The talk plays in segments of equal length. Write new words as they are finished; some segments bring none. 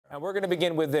And we're going to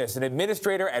begin with this. An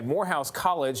administrator at Morehouse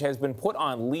College has been put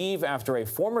on leave after a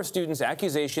former student's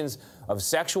accusations of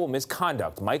sexual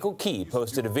misconduct. Michael Key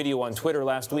posted a video on Twitter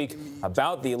last week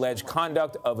about the alleged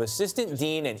conduct of Assistant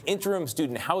Dean and Interim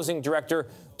Student Housing Director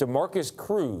DeMarcus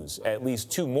Cruz. At least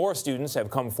 2 more students have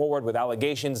come forward with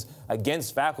allegations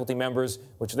against faculty members,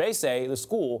 which they say the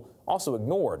school also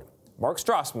ignored. Mark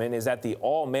Strassmann is at the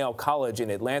all-male college in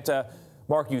Atlanta.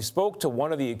 Mark, you spoke to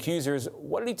one of the accusers.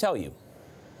 What did he tell you?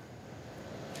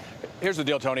 Here's the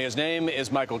deal, Tony. His name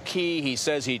is Michael Key. He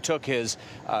says he took his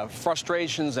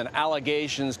frustrations and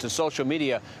allegations to social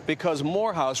media because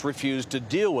Morehouse refused to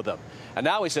deal with them. And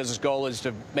now he says his goal is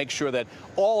to make sure that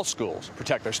all schools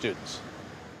protect their students.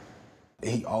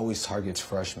 He always targets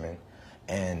freshmen,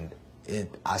 and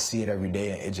I see it every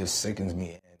day, and it just sickens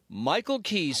me. Michael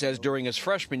Key says during his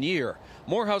freshman year,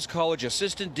 Morehouse College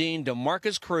Assistant Dean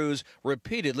DeMarcus Cruz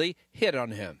repeatedly hit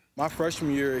on him. My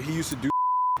freshman year, he used to do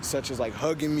such as like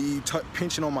hugging me,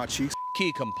 pinching on my cheeks.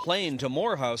 Key complained to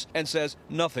Morehouse and says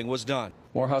nothing was done.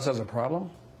 Morehouse has a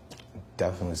problem?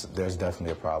 Definitely, there's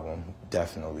definitely a problem,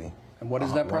 definitely. And what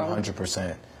is that problem?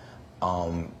 100%.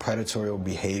 Predatory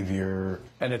behavior.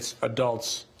 And it's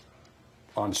adults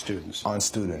on students? On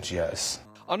students, yes.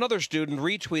 Another student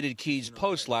retweeted Key's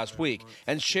post last week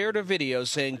and shared a video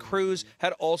saying Cruz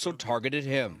had also targeted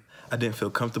him. I didn't feel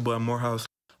comfortable at Morehouse.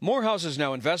 Morehouse is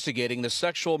now investigating the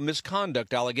sexual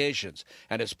misconduct allegations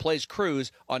and has placed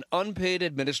Cruz on unpaid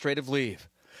administrative leave.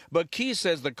 But Key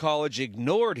says the college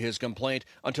ignored his complaint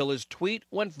until his tweet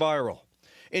went viral.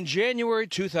 In January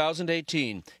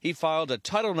 2018, he filed a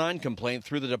Title IX complaint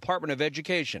through the Department of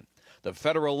Education. The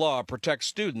federal law protects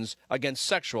students against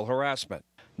sexual harassment.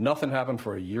 Nothing happened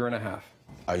for a year and a half.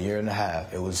 A year and a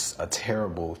half. It was a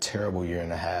terrible, terrible year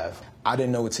and a half. I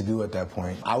didn't know what to do at that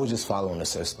point. I was just following the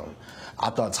system. I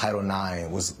thought Title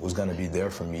IX was going to be there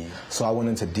for me. So I went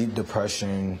into deep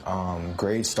depression.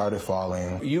 Grades started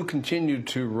falling. You continued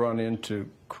to run into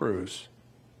Cruz.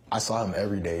 I saw him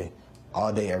every day,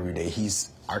 all day, every day.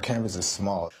 Our campus is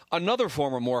small. Another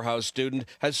former Morehouse student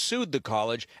has sued the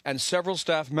college and several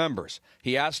staff members.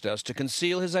 He asked us to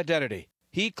conceal his identity.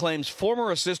 He claims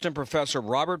former assistant professor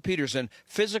Robert Peterson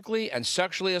physically and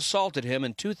sexually assaulted him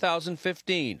in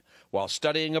 2015 while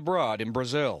studying abroad in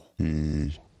Brazil.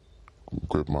 He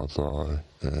gripped my thigh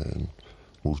and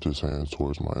moved his hands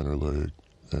towards my inner leg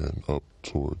and up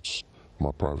towards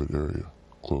my private area,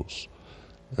 close.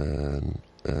 And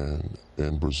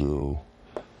in Brazil,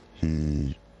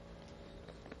 he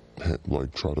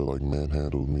tried to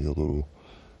manhandle me a little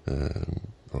and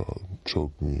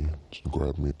choked me,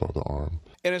 grabbed me by the arm.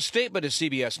 In a statement to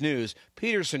CBS News,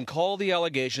 Peterson called the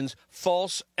allegations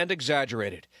false and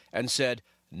exaggerated and said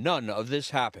none of this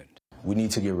happened. We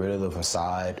need to get rid of the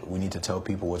facade. We need to tell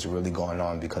people what's really going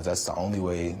on because that's the only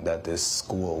way that this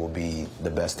school will be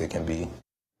the best it can be.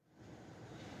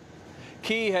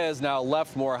 Key has now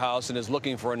left Morehouse and is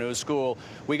looking for a new school.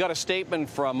 We got a statement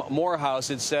from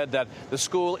Morehouse. It said that the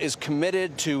school is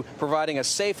committed to providing a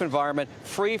safe environment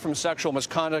free from sexual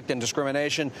misconduct and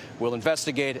discrimination. We'll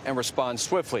investigate and respond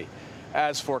swiftly.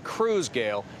 As for Cruz,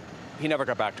 Gayle, he never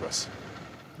got back to us.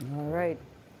 All right.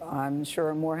 I'm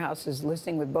sure Morehouse is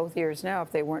listening with both ears now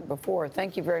if they weren't before.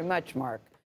 Thank you very much, Mark.